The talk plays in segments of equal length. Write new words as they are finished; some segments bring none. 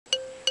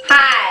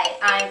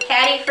I'm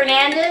Patty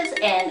Fernandez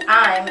and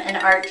I'm an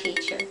art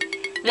teacher.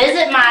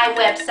 Visit my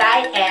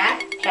website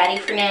at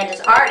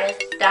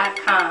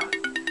pattyfernandezartist.com.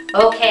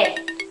 Okay,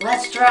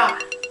 let's draw.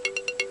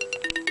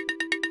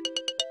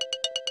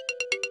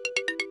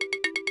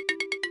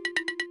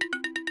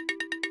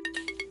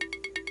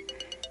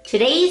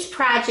 Today's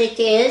project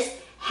is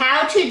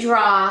how to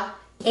draw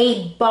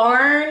a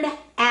barn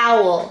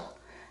owl.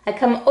 I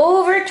come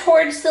over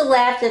towards the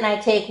left and I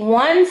take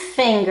one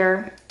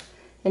finger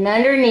and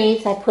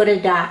underneath I put a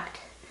dot.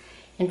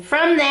 And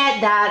from that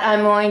dot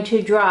I'm going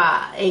to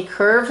draw a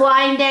curved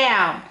line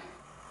down,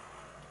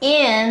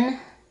 in,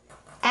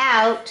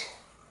 out,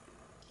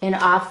 and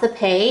off the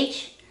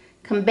page.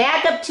 Come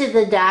back up to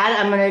the dot,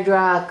 I'm going to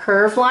draw a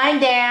curved line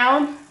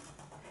down,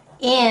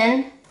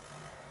 in,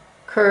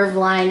 curved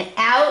line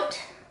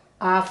out,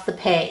 off the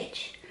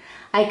page.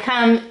 I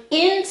come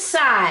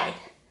inside,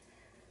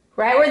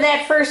 right where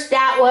that first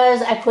dot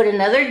was, I put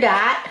another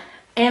dot,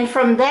 and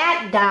from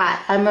that dot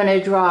I'm going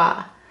to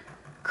draw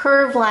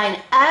curved line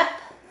up,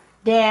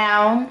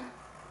 down,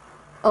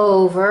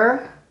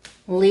 over,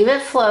 leave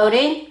it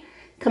floating,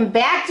 come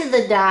back to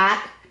the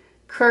dot,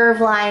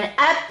 curved line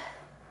up,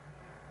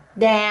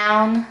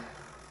 down,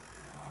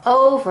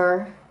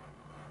 over,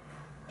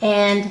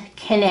 and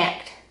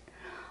connect.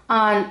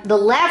 On the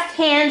left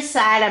hand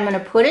side I'm going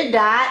to put a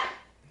dot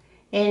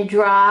and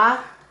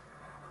draw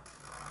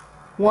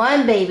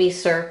one baby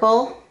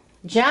circle,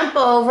 jump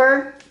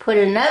over, put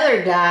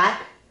another dot,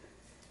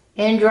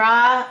 and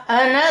draw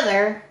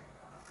another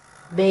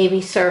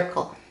baby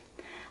circle.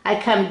 I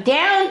come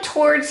down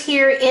towards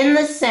here in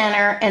the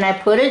center and I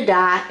put a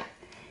dot,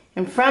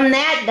 and from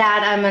that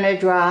dot I'm going to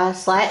draw a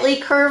slightly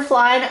curved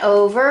line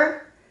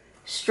over,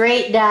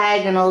 straight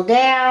diagonal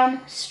down,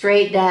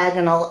 straight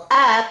diagonal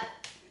up,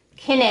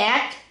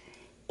 connect,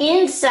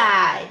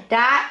 inside,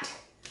 dot,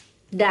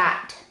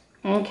 dot.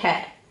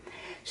 Okay.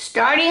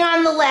 Starting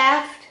on the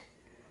left,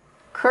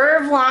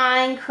 curved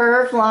line,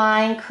 curved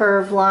line,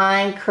 curved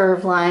line,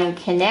 curved line,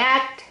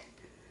 connect,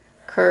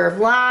 curved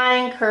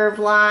line, curved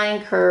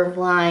line, curved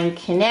line,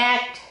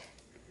 connect,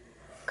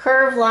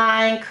 curved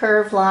line,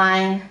 curved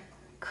line,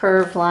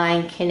 curved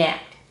line,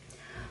 connect.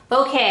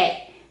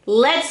 Okay,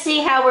 let's see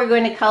how we're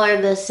going to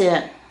color this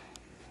in.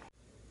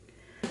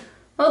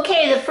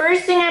 Okay, the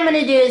first thing I'm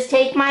going to do is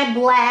take my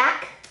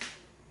black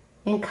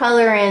and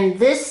color in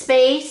this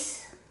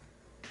space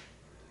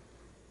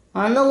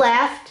on the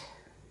left,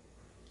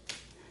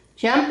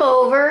 jump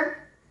over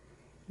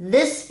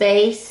this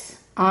space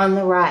on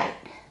the right.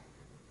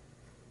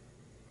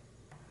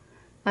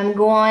 I'm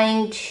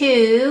going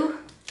to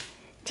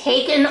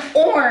take an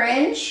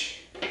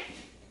orange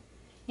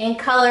and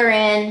color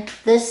in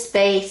this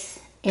space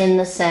in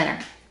the center.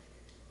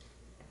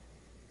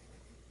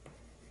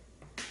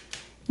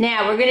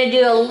 Now we're going to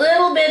do a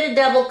little bit of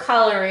double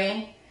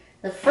coloring.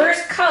 The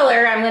first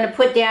color I'm going to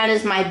put down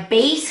is my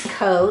base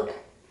coat.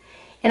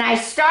 And I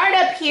start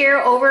up here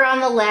over on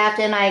the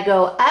left and I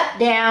go up,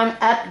 down,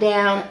 up,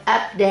 down,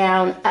 up,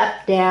 down,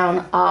 up,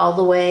 down, all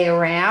the way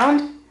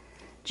around.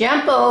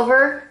 Jump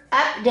over,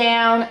 up,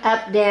 down,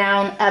 up,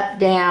 down, up,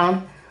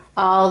 down,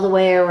 all the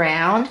way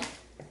around.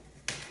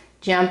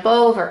 Jump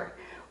over.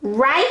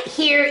 Right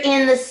here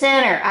in the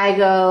center, I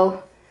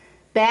go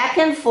back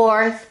and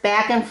forth,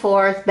 back and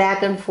forth,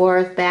 back and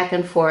forth, back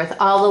and forth,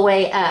 all the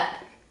way up.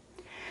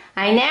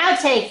 I now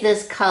take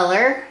this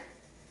color,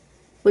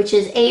 which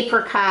is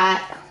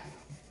apricot,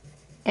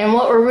 and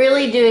what we're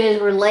really doing is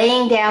we're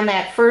laying down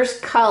that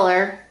first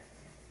color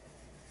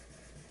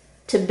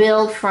to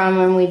build from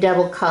when we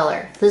double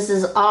color. This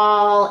is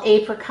all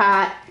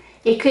apricot.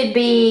 It could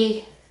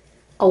be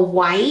a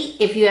white.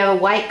 If you have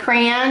a white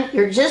crayon,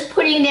 you're just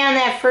putting down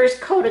that first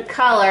coat of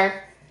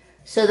color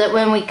so that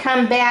when we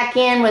come back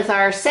in with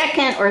our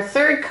second or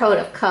third coat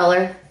of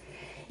color,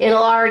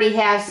 it'll already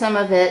have some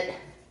of that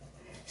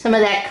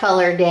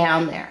color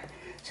down there.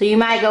 So you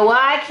might go, well,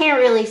 I can't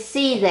really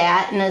see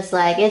that, and it's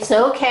like, it's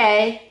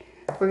okay.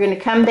 We're going to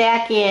come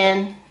back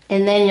in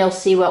and then you'll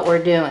see what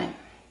we're doing.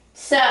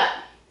 So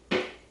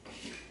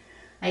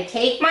I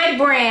take my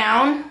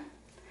brown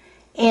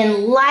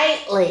and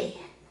lightly,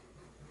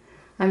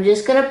 I'm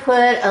just going to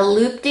put a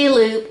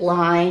loop-de-loop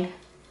line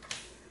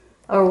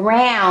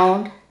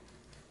around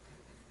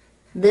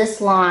this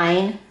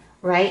line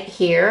right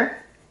here.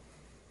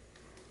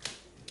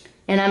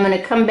 And I'm going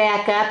to come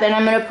back up and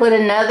I'm going to put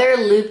another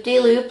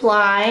loop-de-loop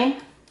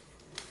line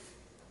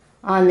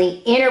on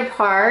the inner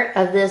part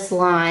of this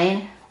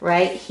line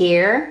right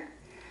here.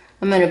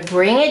 I'm going to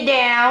bring it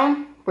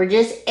down. We're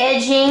just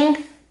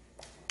edging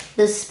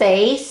the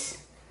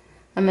space.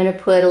 I'm going to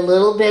put a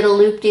little bit of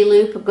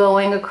loop-de-loop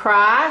going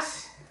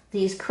across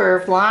these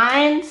curved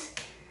lines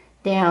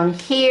down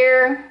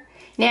here.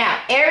 Now,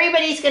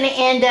 everybody's going to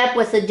end up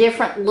with a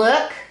different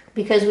look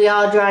because we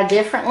all draw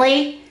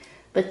differently,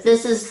 but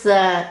this is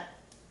the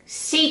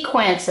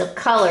sequence of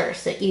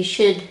colors that you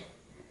should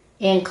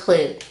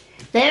include.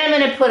 Then I'm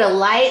going to put a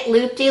light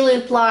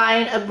loop-de-loop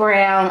line of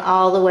brown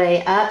all the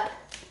way up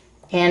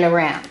and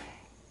around.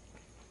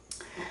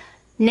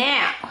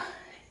 Now,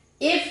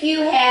 if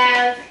you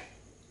have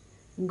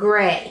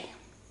gray.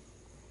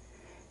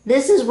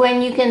 This is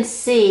when you can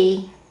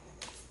see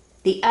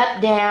the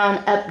up,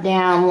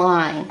 down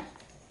line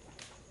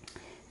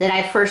that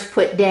I first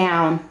put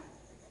down.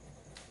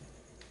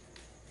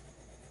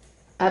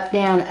 Up,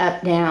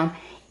 down,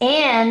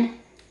 and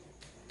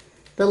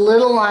the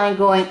little line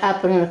going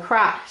up and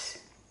across.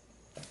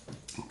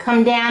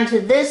 Come down to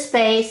this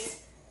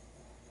space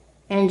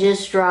and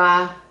just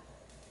draw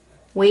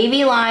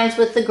wavy lines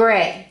with the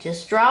gray.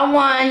 Just draw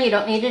one, you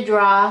don't need to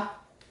draw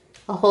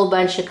a whole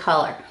bunch of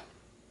color.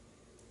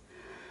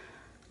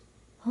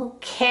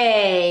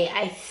 Okay,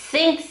 I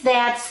think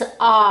that's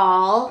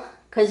all,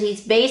 because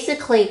he's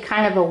basically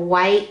kind of a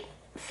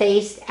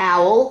white-faced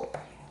owl.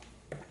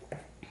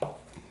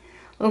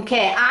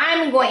 Okay,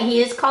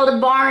 he is called a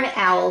barn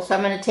owl, so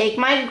I'm going to take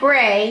my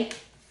gray,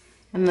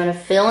 I'm going to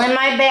fill in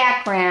my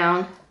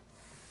background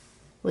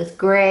with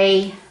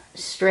gray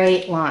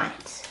straight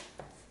lines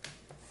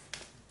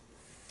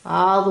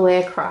all the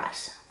way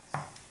across.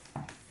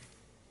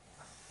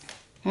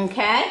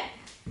 Okay?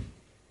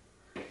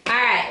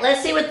 Alright,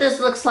 let's see what this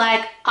looks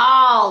like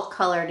all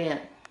colored in.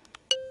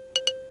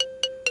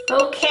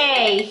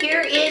 Okay,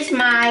 here is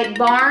my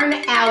barn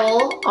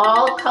owl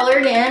all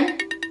colored in.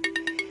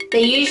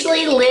 They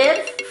usually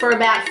live for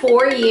about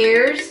 4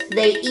 years.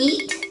 They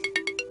eat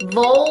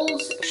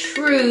voles,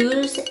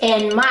 shrews,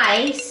 and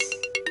mice.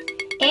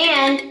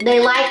 And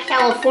they like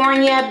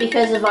California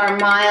because of our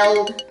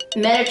mild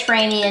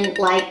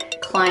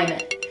Mediterranean-like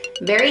climate.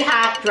 Very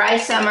hot, dry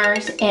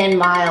summers and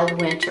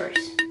mild winters.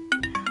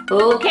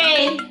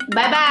 Okay,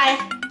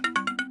 bye-bye.